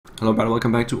Hello, everybody,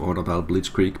 welcome back to Order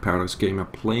Blitzkrieg Paradox Gamer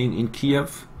playing in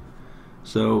Kiev.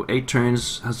 So 8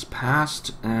 turns has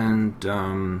passed and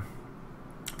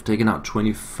I've taken out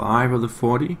 25 of the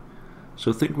 40.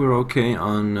 So I think we're okay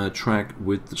on track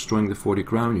with destroying the 40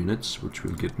 ground units, which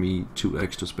will give me 2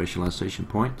 extra specialization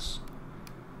points.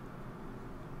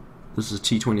 This is a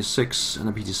T-26 and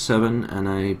a PT-7 and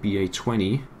a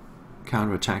BA-20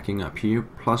 counter-attacking up here,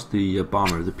 plus the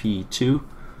bomber, the PE-2.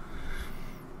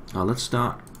 Let's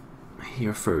start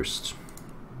here first.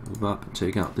 Move up and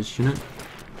take out this unit.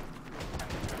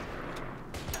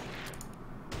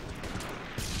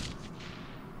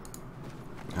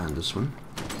 And this one.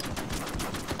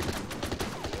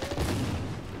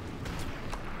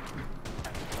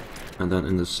 And then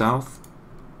in the south,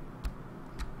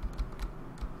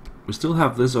 we still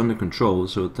have this under control,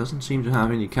 so it doesn't seem to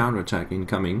have any counterattack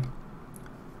incoming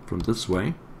from this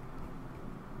way.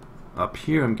 Up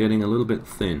here I'm getting a little bit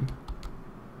thin.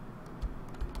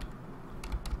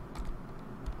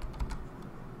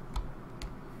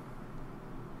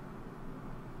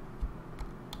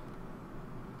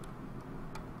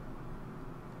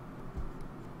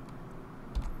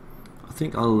 I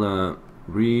think I'll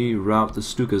reroute the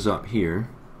Stukas up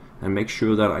here and make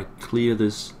sure that I clear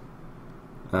this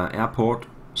airport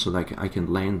so that I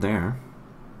can land there.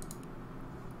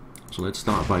 So let's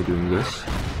start by doing this.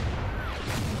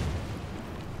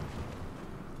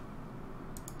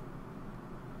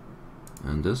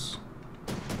 And this.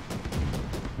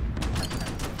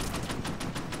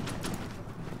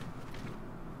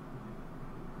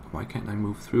 Why can't I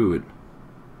move through it?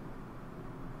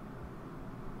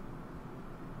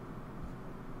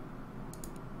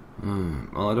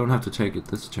 Well, I don't have to take it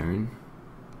this turn.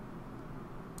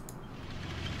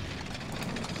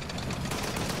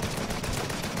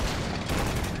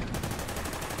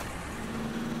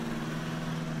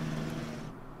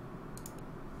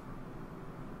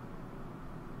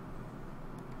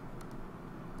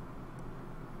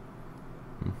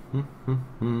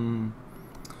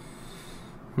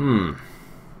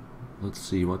 Let's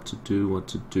see what to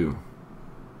do.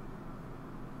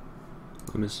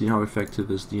 Let me see how effective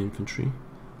is the infantry.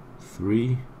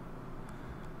 3.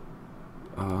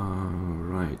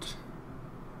 Right.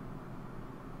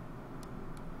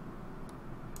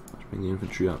 Let's bring the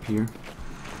infantry up here.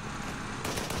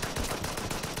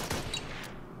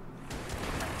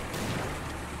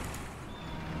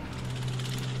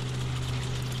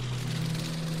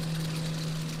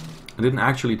 I didn't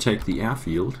actually take the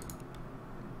airfield,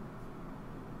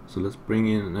 so let's bring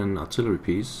in an artillery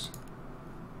piece.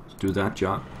 Let's do that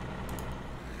job.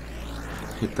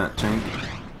 Hit that tank.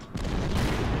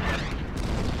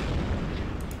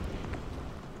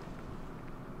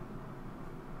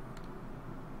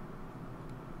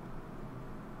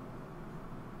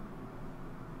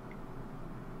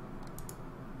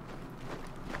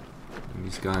 And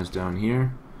these guys down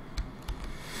here.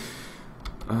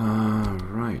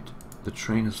 Right. The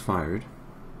train has fired.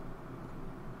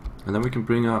 And then we can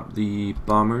bring up the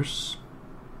bombers.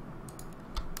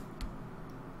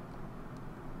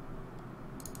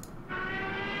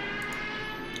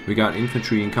 We got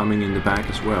infantry incoming in the back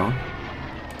as well.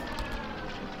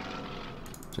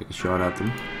 Take a shot at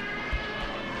them.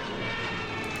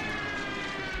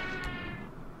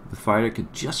 The fighter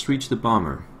could just reach the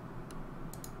bomber.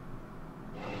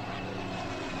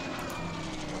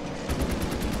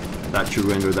 That should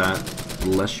render that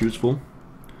less useful.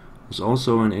 There's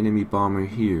also an enemy bomber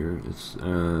here. It's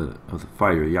of the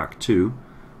fighter Yak 2.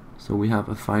 So we have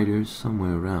a fighter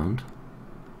somewhere around.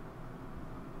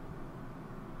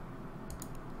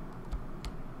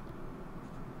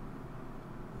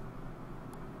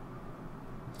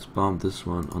 Let's bomb this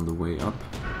one on the way up.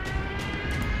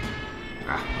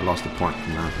 I lost a point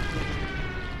from that.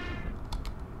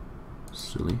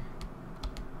 Silly.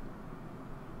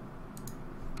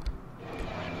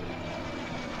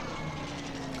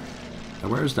 Now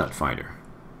where is that fighter?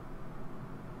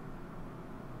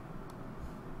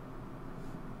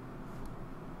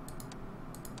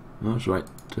 Oh, it's right.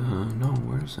 No,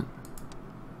 where is it?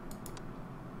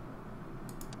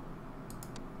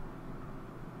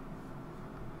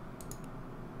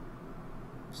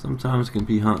 Sometimes it can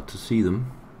be hard to see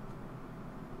them.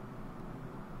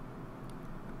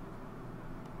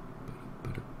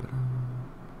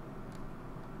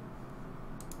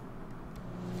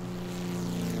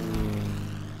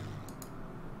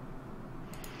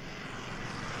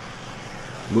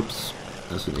 Whoops,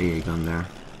 that's an AA gun there.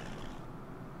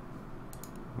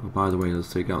 Oh, by the way,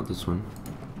 let's take out this one.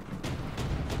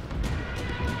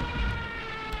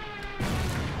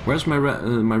 Where's my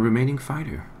remaining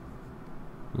fighter?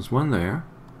 There's one there.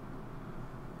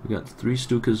 We got 3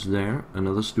 Stukas there,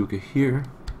 another Stuka here,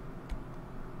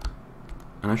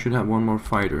 and I should have one more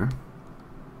fighter.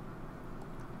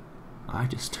 I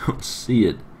just don't see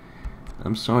it.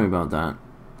 I'm sorry about that.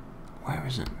 Where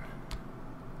is it?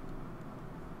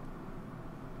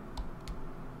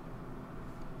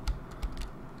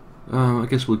 I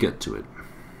guess we'll get to it.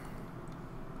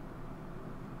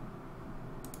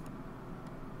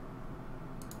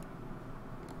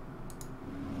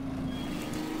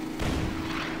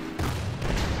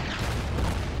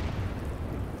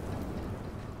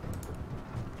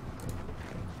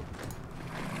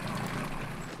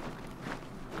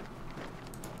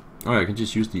 Oh, I can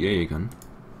just use the AA gun.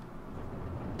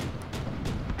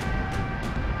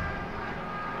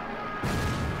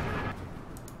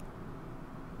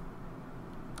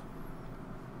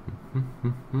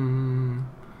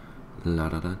 La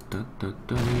da da da da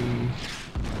da.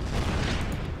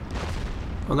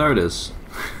 Oh, there it is.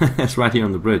 It's right here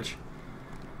on the bridge.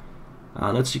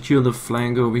 Let's secure the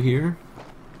flank over here,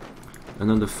 and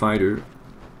then the fighter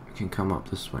can come up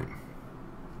this way.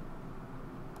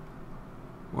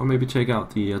 Or maybe take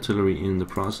out the artillery in the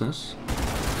process.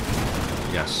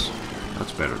 Yes,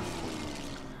 that's better.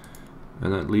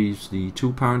 And that leaves the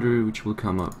 2-pounder, which will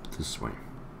come up this way.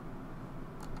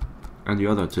 And the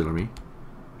other artillery,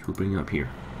 which we'll bring up here.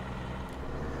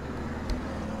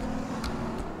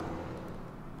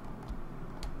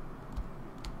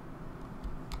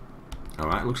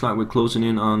 Alright, looks like we're closing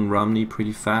in on Romney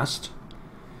pretty fast.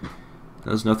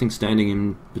 There's nothing standing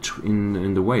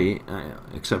in the way,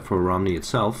 except for Romney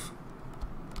itself.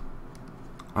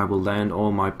 I will land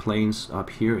all my planes up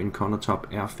here in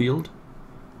Konotop Airfield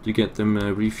to get them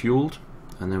refueled,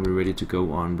 and then we're ready to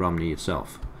go on Romney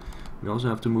itself. We also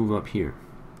have to move up here.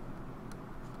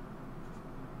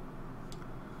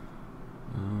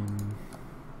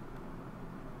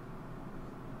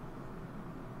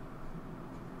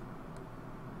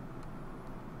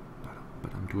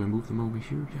 Do I move them over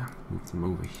here? Yeah, move them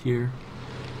over here.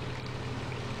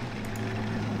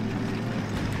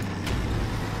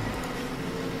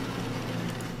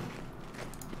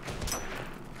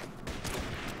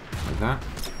 Like that.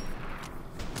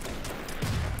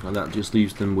 And that just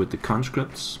leaves them with the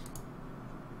conscripts.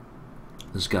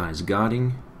 This guy is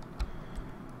guarding.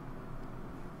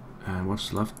 And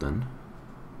what's left then?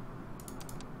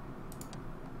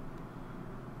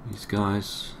 These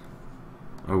guys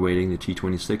are waiting the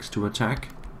T-26 to attack.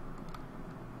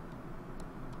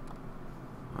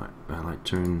 Alright, I like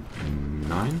turn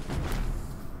 9.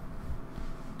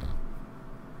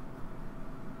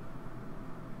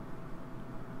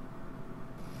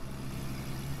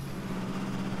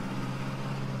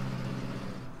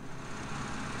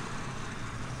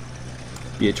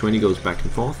 BA-20 goes back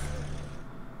and forth.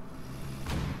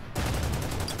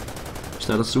 Is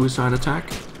that a suicide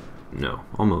attack? No,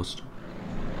 almost.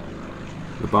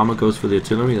 The bomber goes for the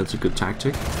artillery, that's a good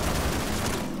tactic.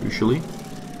 Usually.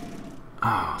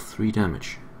 Ah, 3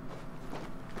 damage.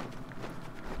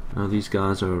 Now these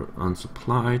guys are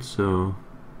unsupplied, so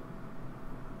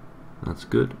that's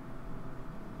good.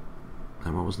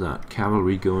 And what was that?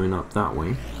 Cavalry going up that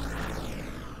way.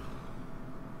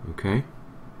 Okay.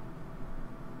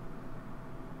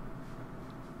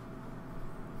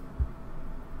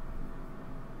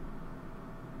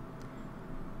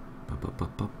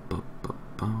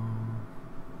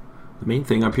 The main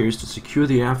thing up here is to secure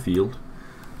the airfield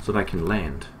so that I can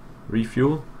land,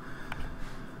 refuel,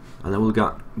 and then we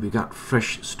got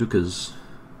fresh Stukas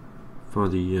for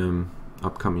the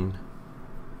upcoming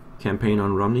campaign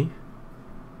on Romney.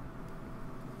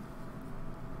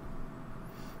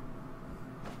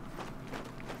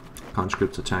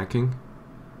 Conscripts attacking.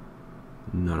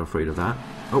 Not afraid of that.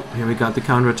 Oh, here we got the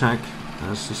counterattack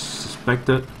as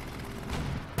suspected.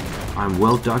 I'm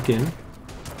well dug in.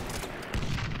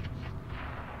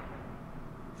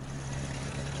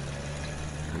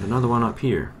 And another one up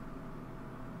here.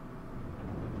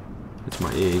 It's my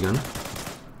AA gun.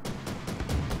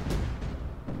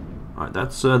 Alright,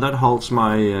 that halts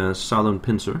my southern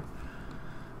pincer.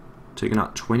 Taking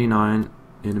out 29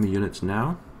 enemy units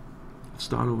now. Let's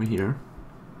start over here.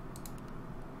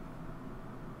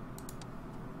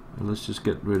 And let's just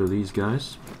get rid of these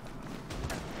guys.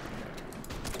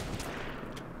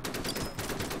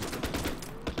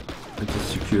 Let's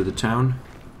just secure the town.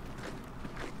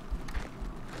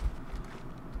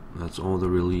 That's all there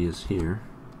really is here.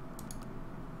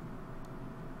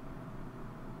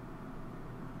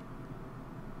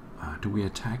 Do we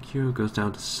attack here? It goes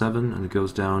down to 7 and it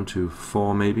goes down to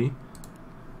 4 maybe.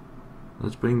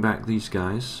 Let's bring back these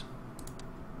guys.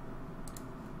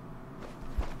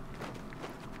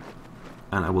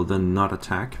 And I will then not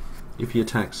attack if he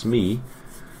attacks me,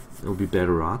 it'll be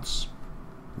better odds.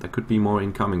 There could be more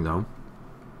incoming though.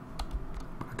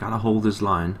 I gotta hold this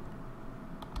line.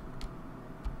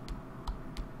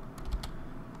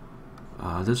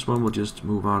 This one will just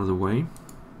move out of the way.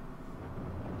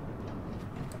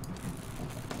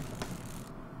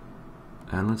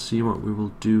 And let's see what we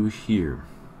will do here.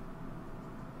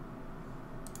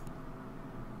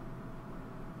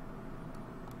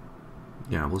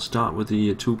 Yeah, we'll start with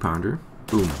the 2-pounder.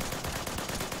 Boom.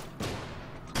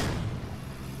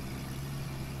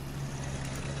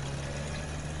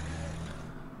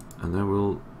 And then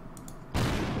we'll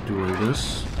do like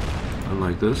this, and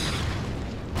like this.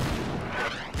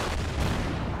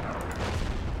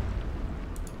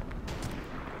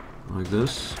 Like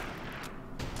this.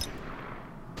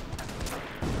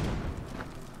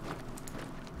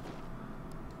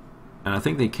 And I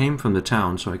think they came from the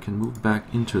town, so I can move back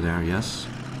into there, yes.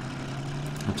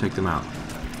 I'll take them out.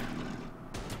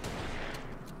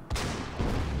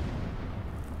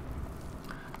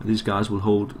 And these guys will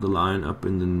hold the line up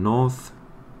in the north.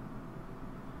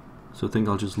 So I think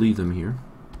I'll just leave them here.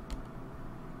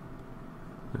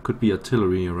 There could be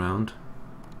artillery around.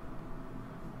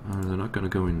 They're not going to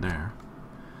go in there.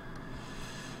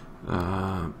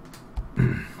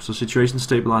 So situation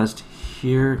stabilized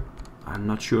here. I'm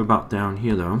not sure about down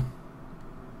here though.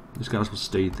 These guys will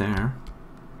stay there.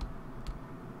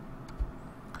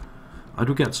 I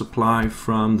do get supply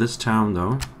from this town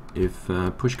though. If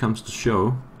push comes to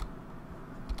shove,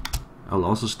 I'll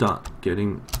also start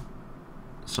getting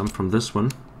some from this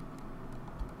one.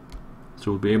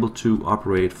 So we'll be able to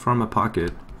operate from a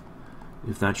pocket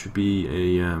if that should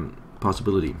be a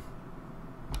possibility.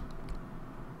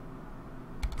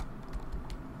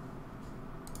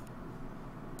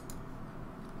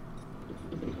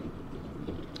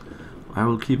 I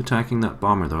will keep attacking that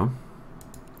bomber though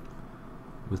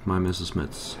with my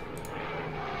Messerschmitts.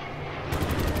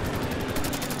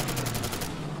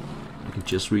 I can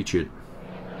just reach it.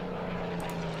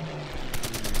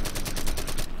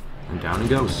 And down it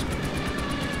goes.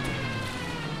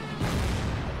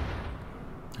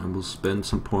 And we'll spend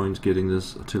some points getting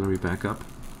this artillery back up.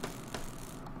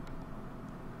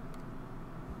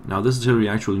 Now this artillery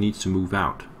actually needs to move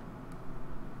out.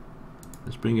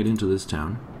 Let's bring it into this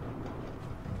town.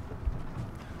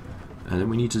 And then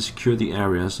we need to secure the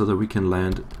area so that we can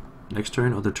land next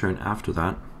turn or the turn after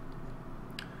that.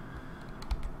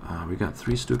 We got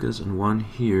 3 Stukas and 1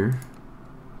 here.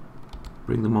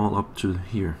 Bring them all up to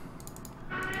here.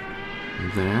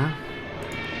 And there.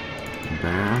 And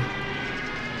there.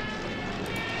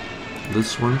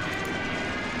 This one.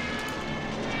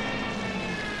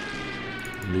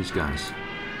 And these guys.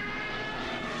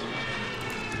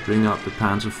 Bring up the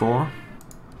Panzer IV.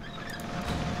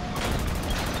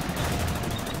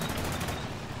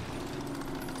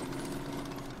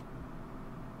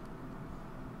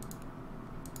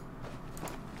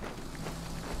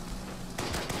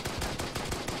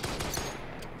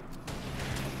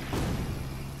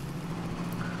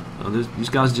 These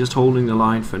guys are just holding the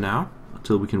line for now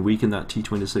until we can weaken that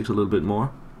T-26 a little bit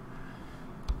more.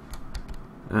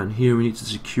 And here we need to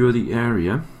secure the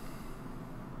area.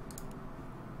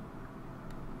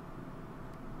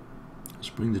 Let's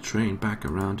bring the train back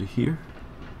around to here.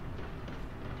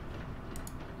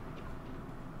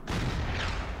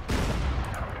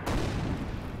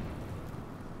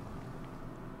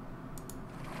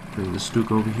 Bring the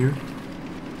Stuk over here.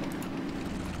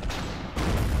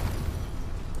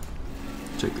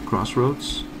 Take the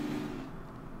crossroads.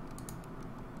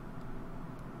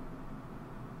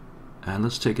 And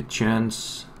let's take a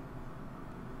chance.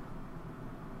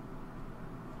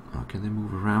 Oh, can they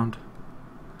move around?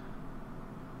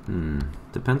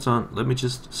 Depends on... Let me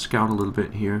just scout a little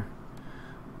bit here.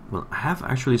 Well, I have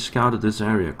actually scouted this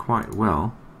area quite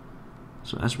well.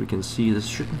 So as we can see, there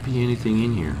shouldn't be anything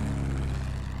in here.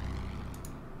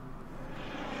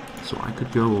 So I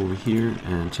could go over here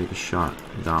and take a shot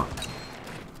without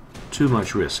too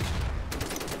much risk.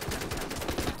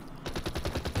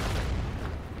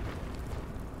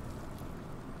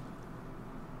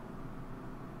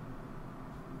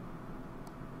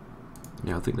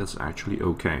 Yeah, I think that's actually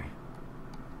okay.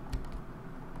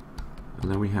 And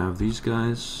then we have these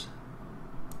guys.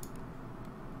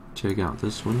 Take out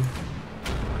this one.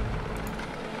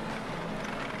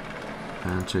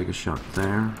 And take a shot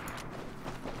there.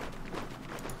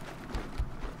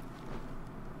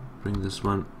 Bring this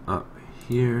one up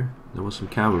here. There was some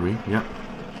cavalry, yep.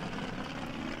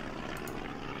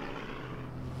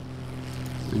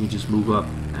 We can just move up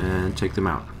and take them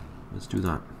out. Let's do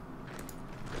that.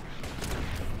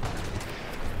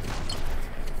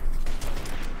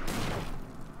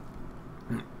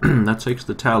 That takes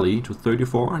the tally to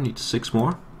 34. I need 6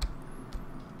 more.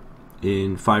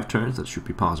 In 5 turns, that should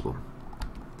be possible.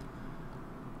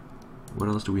 What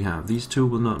else do we have? These 2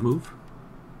 will not move.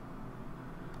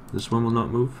 This one will not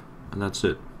move. And that's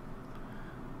it.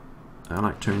 I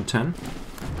like turn 10.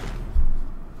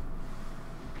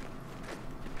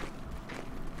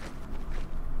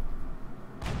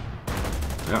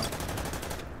 Yeah.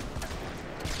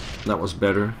 That was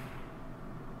better.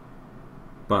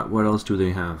 But what else do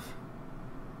they have?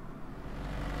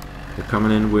 They're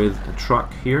coming in with a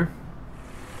truck here.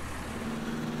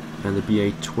 And the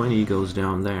BA-20 goes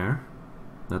down there.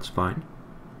 That's fine.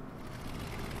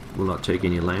 Will not take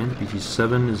any land.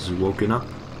 BT-7 is woken up.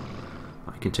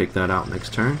 I can take that out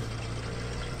next turn.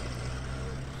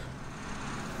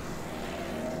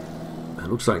 It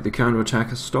looks like the counterattack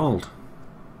has stalled.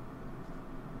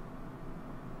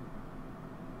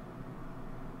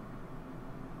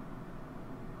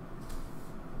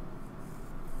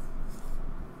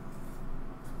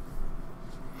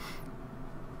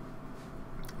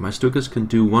 My Stukas can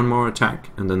do 1 more attack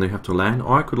and then they have to land,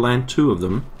 or I could land 2 of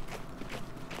them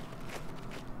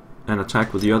and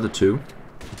attack with the other 2.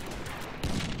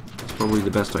 That's probably the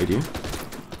best idea.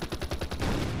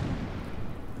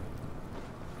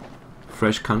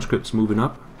 Fresh conscripts moving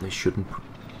up, they shouldn't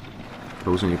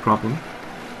pose any problem.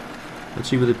 Let's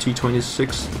see what the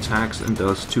T-26 attacks and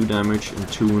does 2 damage and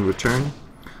 2 in return.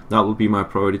 That will be my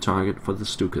priority target for the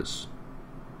Stukas.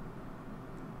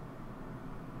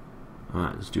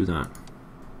 Alright, let's do that.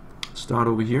 Start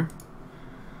over here.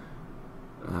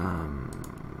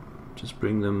 Just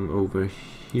bring them over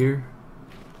here.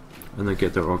 And then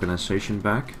get their organization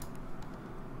back.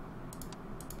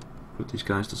 Put these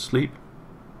guys to sleep.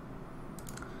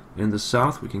 In the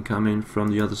south, we can come in from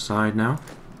the other side now.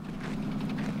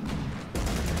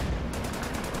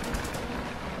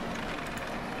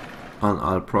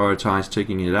 I'll prioritize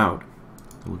taking it out.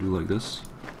 We'll do like this.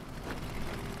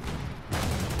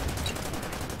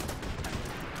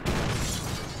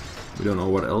 We don't know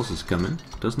what else is coming.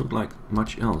 Doesn't look like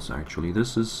much else actually.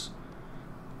 This is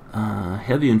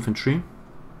heavy infantry.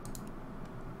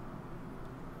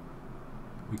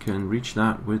 We can reach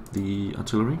that with the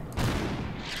artillery.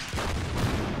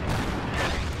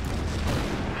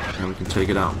 And we can take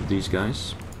it out with these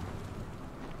guys.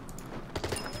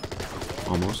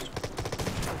 Almost.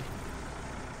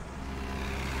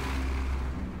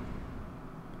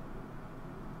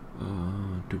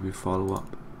 Do we follow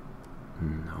up?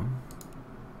 No.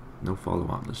 No follow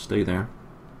up. Let's stay there.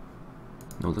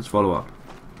 No, let's follow up.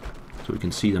 So we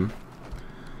can see them.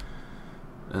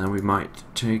 And then we might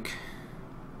take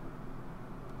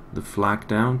the flag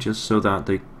down just so that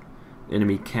the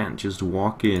enemy can't just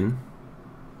walk in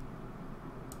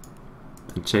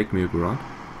and take Mirgorod.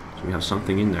 So we have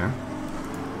something in there.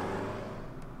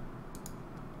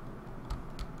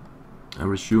 And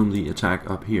resume the attack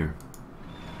up here.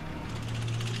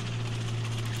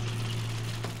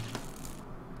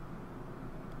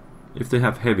 If they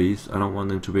have heavies, I don't want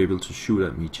them to be able to shoot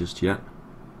at me just yet.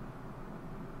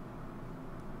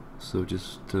 So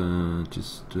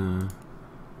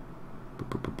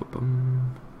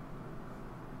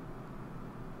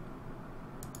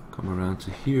come around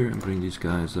to here and bring these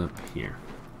guys up here.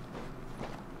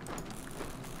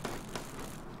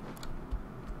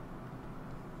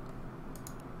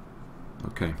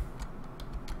 Okay.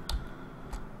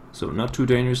 So not too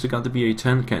dangerous. They got the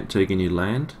BA-10, can't take any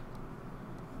land.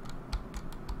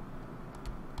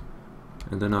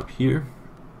 And then up here,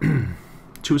 2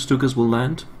 Stukas will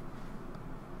land.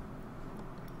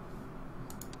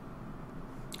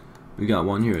 We got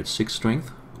one here at 6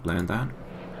 strength, land that.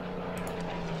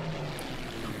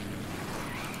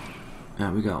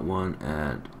 And we got one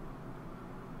at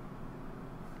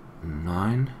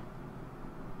 9.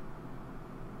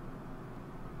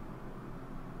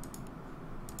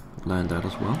 Land that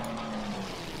as well.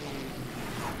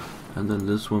 And then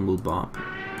this one will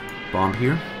bomb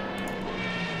here.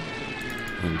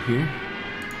 And here.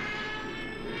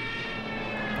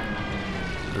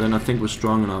 And then I think we're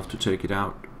strong enough to take it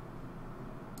out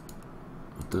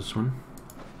with this one.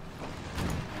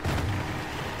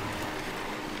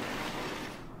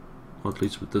 Or at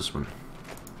least with this one.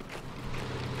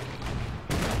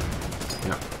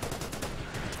 Yeah.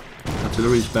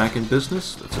 Artillery is back in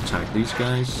business. Let's attack these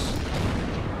guys.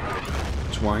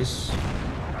 Twice.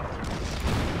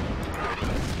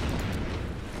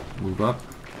 Move up.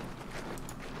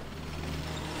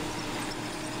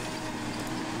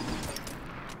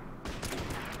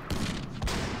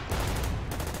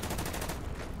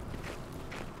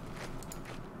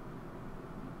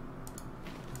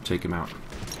 Take him out.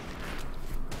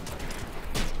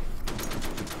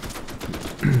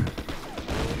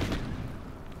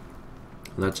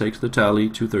 That takes the tally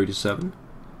to 37.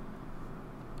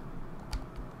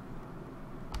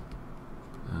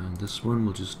 And this one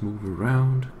will just move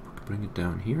around, bring it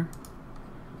down here.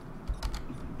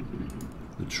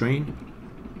 The train.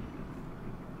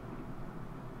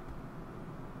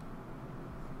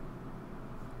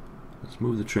 Let's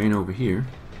move the train over here.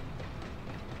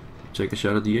 Take a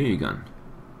shot at the AA gun.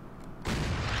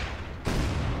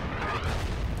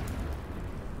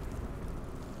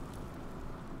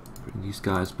 Bring these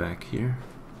guys back here.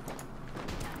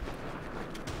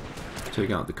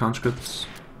 Take out the conscripts.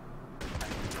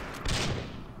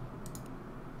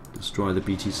 Destroy the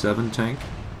BT-7 tank.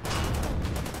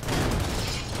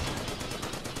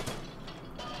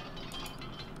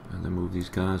 And then move these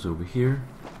guys over here.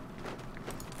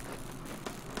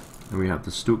 And we have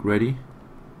the Stuk ready.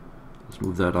 Let's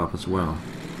move that up as well.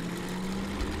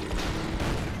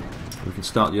 We can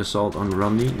start the assault on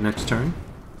Romney next turn.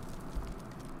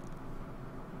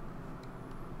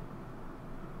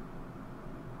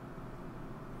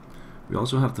 We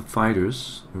also have the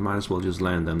fighters. We might as well just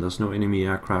land them. There's no enemy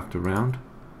aircraft around.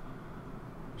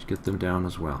 Just get them down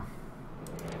as well.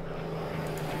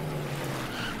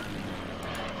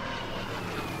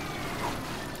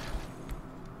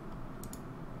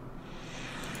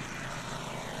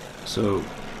 So,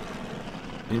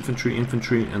 infantry,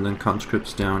 and then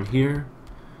conscripts down here.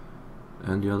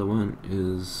 And the other one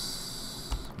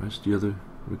is... where's the other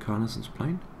reconnaissance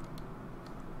plane?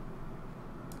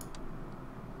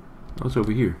 Oh, it's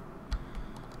over here.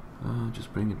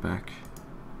 Just bring it back.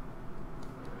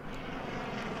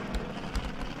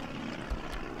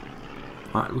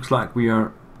 Alright, looks like we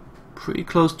are pretty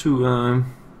close to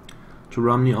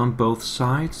Romney on both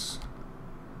sides.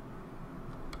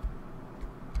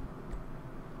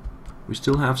 We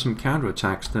still have some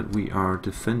counterattacks that we are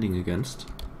defending against,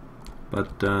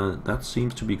 but that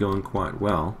seems to be going quite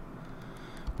well.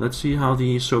 Let's see how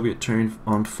the Soviet turn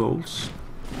unfolds.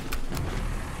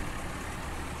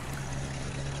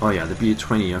 Oh yeah, the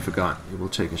B-20, I forgot. It will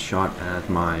take a shot at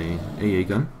my AA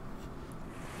gun.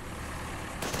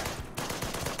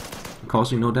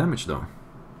 Causing no damage though.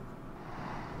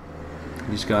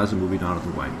 These guys are moving out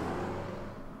of the way.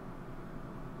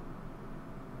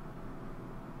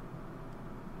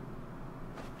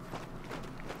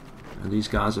 And these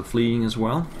guys are fleeing as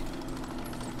well.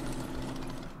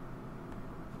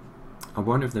 I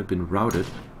wonder if they've been routed.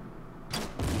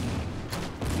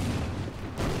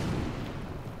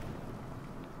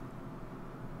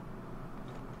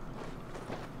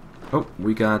 Oh,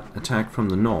 we got attacked from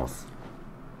the north.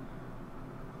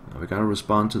 We gotta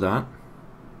respond to that.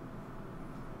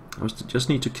 I just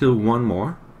need to kill one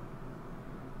more.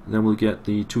 And then we'll get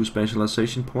the 2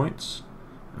 specialization points.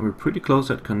 And we're pretty close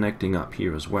at connecting up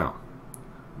here as well,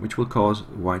 which will cause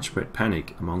widespread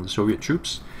panic among the Soviet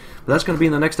troops. But that's going to be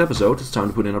in the next episode. It's time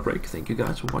to put in a break. Thank you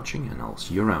guys for watching, and I'll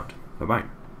see you around. Bye bye.